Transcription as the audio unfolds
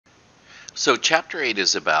So Chapter 8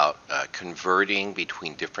 is about converting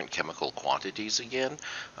between different chemical quantities again.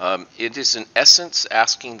 It is in essence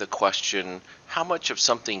asking the question, how much of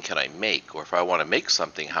something can I make? Or if I want to make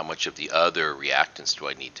something, how much of the other reactants do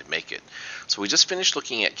I need to make it? So we just finished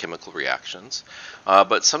looking at chemical reactions,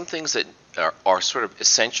 but some things that are sort of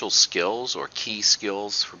essential skills or key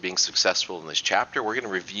skills for being successful in this chapter, we're going to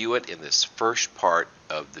review it in this first part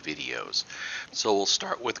of the videos. So we'll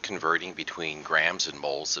start with converting between grams and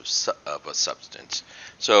moles of a substance.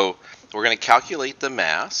 So we're going to calculate the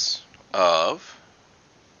mass of,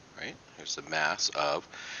 right, here's the mass of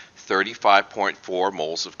 35.4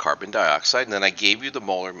 moles of carbon dioxide, and then I gave you the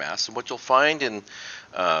molar mass. And what you'll find in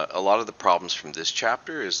a lot of the problems from this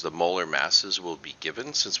chapter is the molar masses will be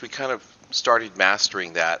given, since we kind of started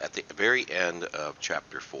mastering that at the very end of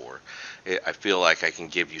chapter 4. I feel like I can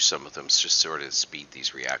give you some of them just sort of speed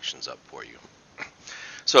these reactions up for you.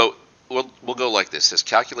 So we'll go like this. It says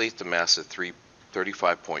calculate the mass of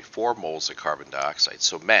 35.4 moles of carbon dioxide.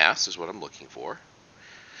 So mass is what I'm looking for.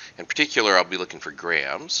 In particular, I'll be looking for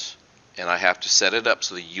grams, and I have to set it up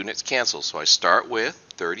so the units cancel. So I start with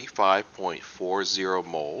 35.40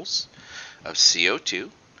 moles of CO2,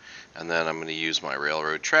 and then I'm going to use my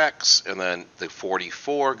railroad tracks, and then the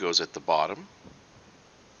 44 goes at the bottom,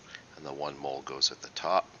 and the 1 mole goes at the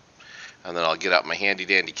top. And then I'll get out my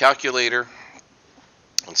handy-dandy calculator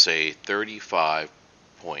and say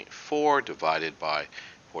 35.4 divided by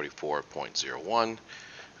 44.01,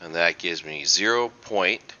 and that gives me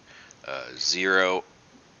 0.8044.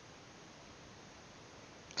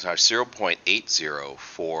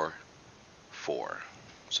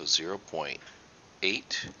 So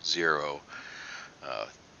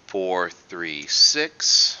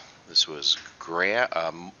 0.80436. This was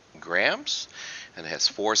grams, and it has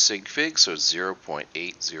 4 sig figs, so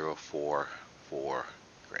 0.8044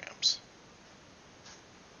 grams.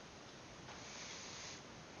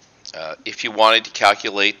 If you wanted to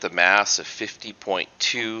calculate the mass of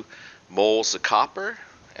 50.2 moles of copper,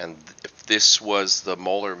 and if this was the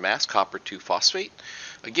molar mass, copper 2 phosphate,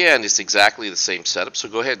 again, it's exactly the same setup. So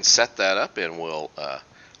go ahead and set that up, and we'll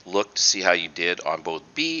look to see how you did on both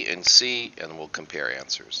B and C, and we'll compare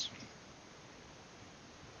answers.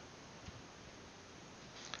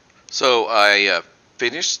 So I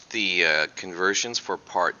finished the conversions for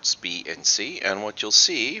parts B and C, and what you'll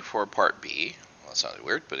see for part B, well, that sounded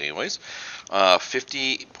weird, but anyways,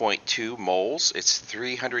 50.2 moles, it's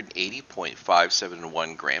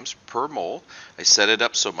 380.571 grams per mole. I set it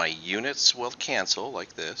up so my units will cancel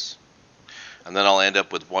like this, and then I'll end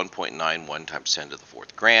up with 1.91 times 10 to the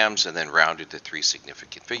 4th grams, and then rounded to 3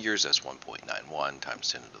 significant figures, that's 1.91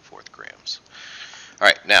 times 10 to the 4th grams. All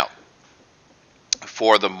right, now,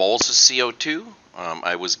 for the moles of CO2,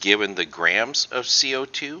 I was given the grams of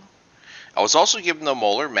CO2. I was also given the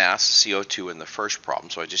molar mass of CO2 in the first problem,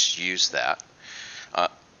 so I just used that.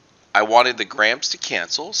 I wanted the grams to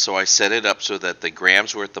cancel, so I set it up so that the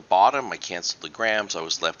grams were at the bottom. I canceled the grams. I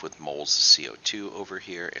was left with moles of CO2 over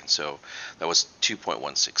here, and so that was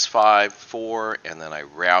 2.1654, and then I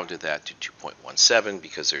rounded that to 2.17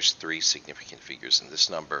 because there's 3 significant figures in this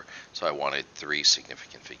number, so I wanted 3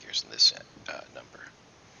 significant figures in this number.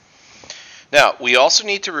 Now, we also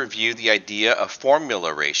need to review the idea of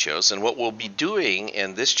formula ratios, and what we'll be doing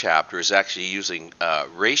in this chapter is actually using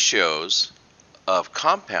ratios of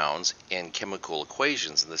compounds in chemical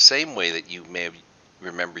equations in the same way that you may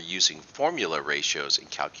remember using formula ratios in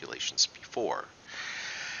calculations before.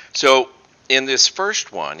 So in this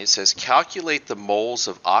first one, it says calculate the moles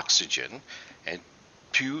of oxygen and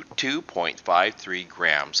 2.53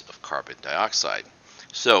 grams of carbon dioxide.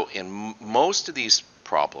 So in most of these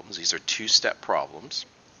problems, these are 2-step problems,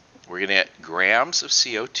 we're going to get grams of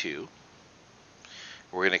CO2.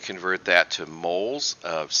 We're going to convert that to moles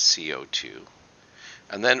of CO2.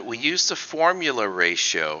 And then we use the formula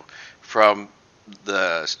ratio from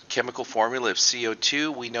the chemical formula of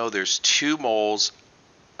CO2. We know there's 2 moles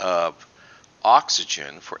of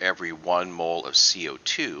oxygen for every 1 mole of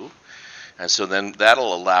CO2. And so then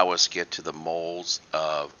that'll allow us to get to the moles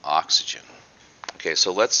of oxygen. Okay,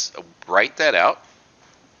 so let's write that out.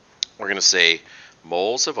 We're going to say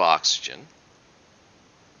moles of oxygen.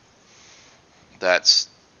 That's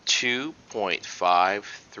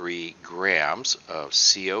 2.53 grams of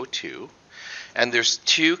CO2. And there's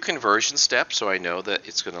 2 conversion steps, so I know that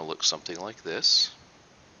it's going to look something like this.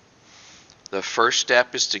 The first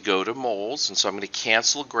step is to go to moles, and so I'm going to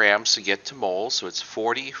cancel grams to get to moles, so it's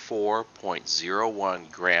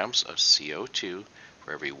 44.01 grams of CO2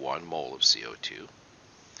 for every 1 mole of CO2.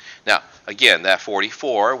 Now, again, that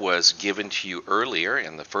 44 was given to you earlier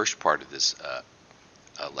in the first part of this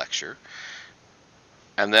lecture.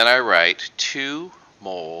 And then I write 2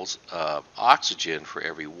 moles of oxygen for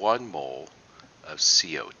every 1 mole of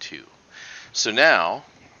CO2. So now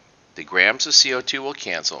the grams of CO2 will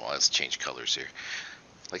cancel. Let's change colors here.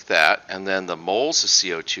 Like that. And then the moles of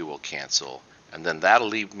CO2 will cancel. And then that'll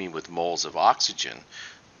leave me with moles of oxygen.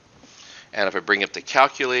 And if I bring up the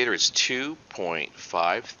calculator, it's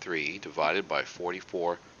 2.53 divided by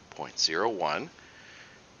 44.01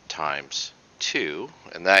 times 2,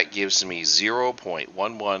 and that gives me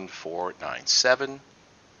 0.11497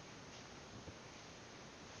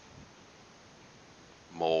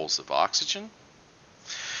 moles of oxygen.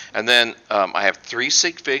 And then I have 3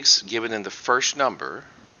 sig figs given in the first number,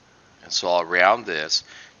 and so I'll round this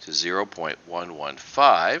to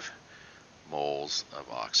 0.115 moles of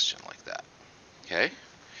oxygen, like that. Okay?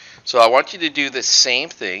 So I want you to do the same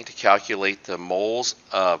thing to calculate the moles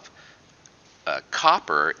of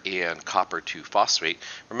copper and copper 2 phosphate.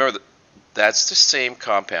 Remember that's the same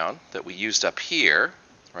compound that we used up here,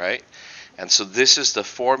 right? And so this is the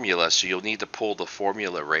formula, so you'll need to pull the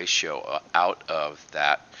formula ratio out of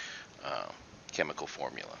that chemical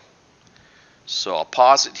formula. So I'll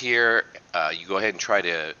pause it here. You go ahead and try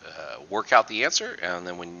to work out the answer, and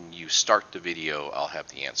then when you start the video, I'll have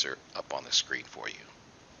the answer up on the screen for you.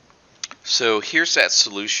 So here's that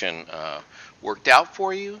solution worked out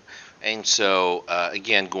for you. And so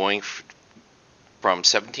again, going from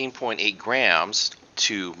 17.8 grams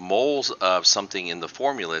to moles of something in the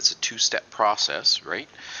formula, it's a 2-step process, right?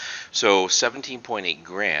 So 17.8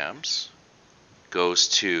 grams goes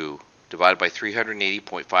to divided by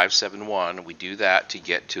 380.571. We do that to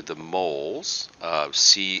get to the moles of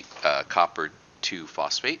copper 2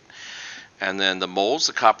 phosphate. And then the moles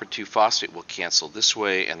of copper 2 phosphate will cancel this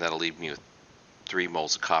way, and that'll leave me with 3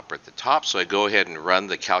 moles of copper at the top. So I go ahead and run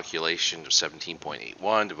the calculation of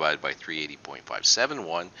 17.81 divided by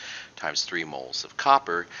 380.571 times 3 moles of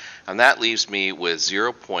copper, and that leaves me with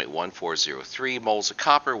 0.1403 moles of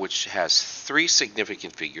copper, which has 3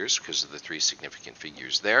 significant figures because of the 3 significant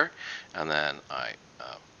figures there, and then I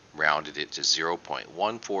rounded it to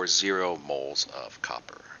 0.140 moles of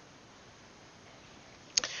copper.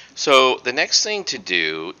 So the next thing to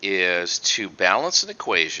do is to balance an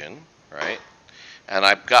equation, right? And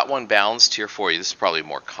I've got one balanced here for you. This is probably a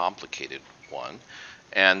more complicated one.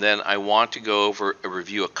 And then I want to go over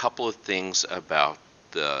review a couple of things about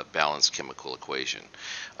the balanced chemical equation.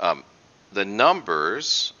 The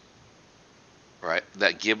numbers, right,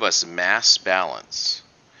 that give us mass balance,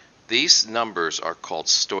 these numbers are called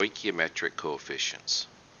stoichiometric coefficients.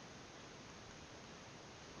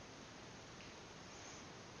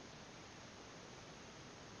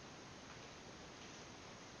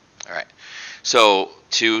 All right. So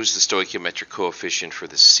 2 is the stoichiometric coefficient for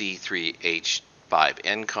the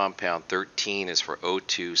C3H5N compound, 13 is for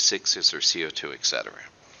O2, 6 is for CO2, etc.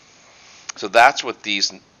 So that's what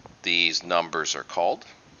these numbers are called.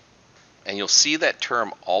 And you'll see that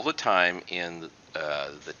term all the time in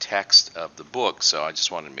the text of the book, so I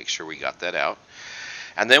just wanted to make sure we got that out.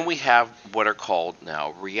 And then we have what are called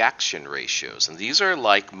now reaction ratios. And these are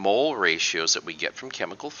like mole ratios that we get from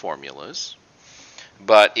chemical formulas.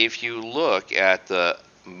 But if you look at the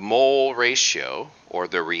mole ratio or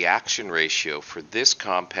the reaction ratio for this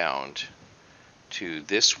compound to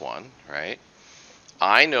this one, right?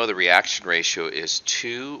 I know the reaction ratio is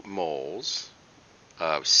 2 moles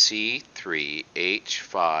of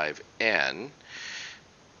C3H5N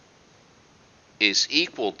is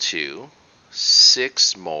equal to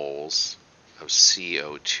 6 moles of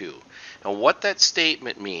CO2. And what that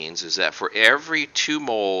statement means is that for every 2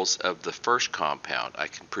 moles of the first compound, I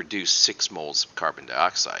can produce 6 moles of carbon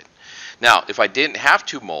dioxide. Now, if I didn't have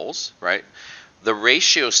 2 moles, right, the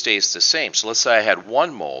ratio stays the same. So let's say I had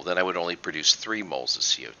 1 mole, then I would only produce 3 moles of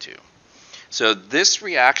CO2. So this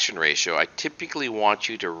reaction ratio, I typically want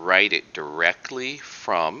you to write it directly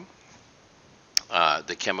from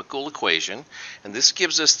the chemical equation. And this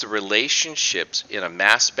gives us the relationships in a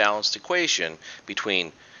mass-balanced equation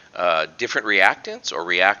between different reactants or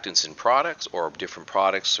reactants in products or different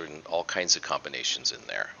products and all kinds of combinations in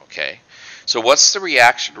there, okay? So what's the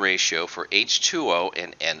reaction ratio for H2O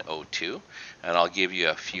and NO2? And I'll give you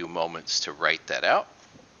a few moments to write that out.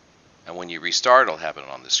 And when you restart, I'll have it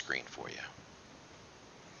on the screen for you.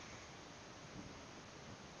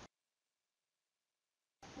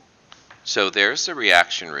 So there's the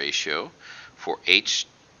reaction ratio for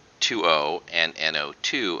H2O and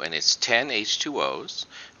NO2, and it's 10 H2Os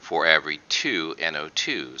for every 2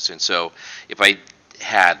 NO2s. And so if I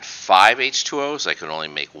had 5 H2Os, I could only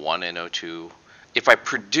make 1 NO2. If I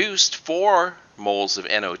produced 4 moles of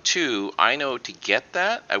NO2, I know to get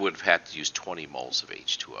that, I would have had to use 20 moles of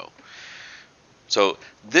H2O. So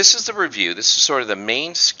this is the review. This is sort of the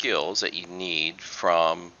main skills that you need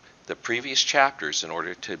from the previous chapters in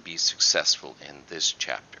order to be successful in this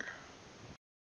chapter.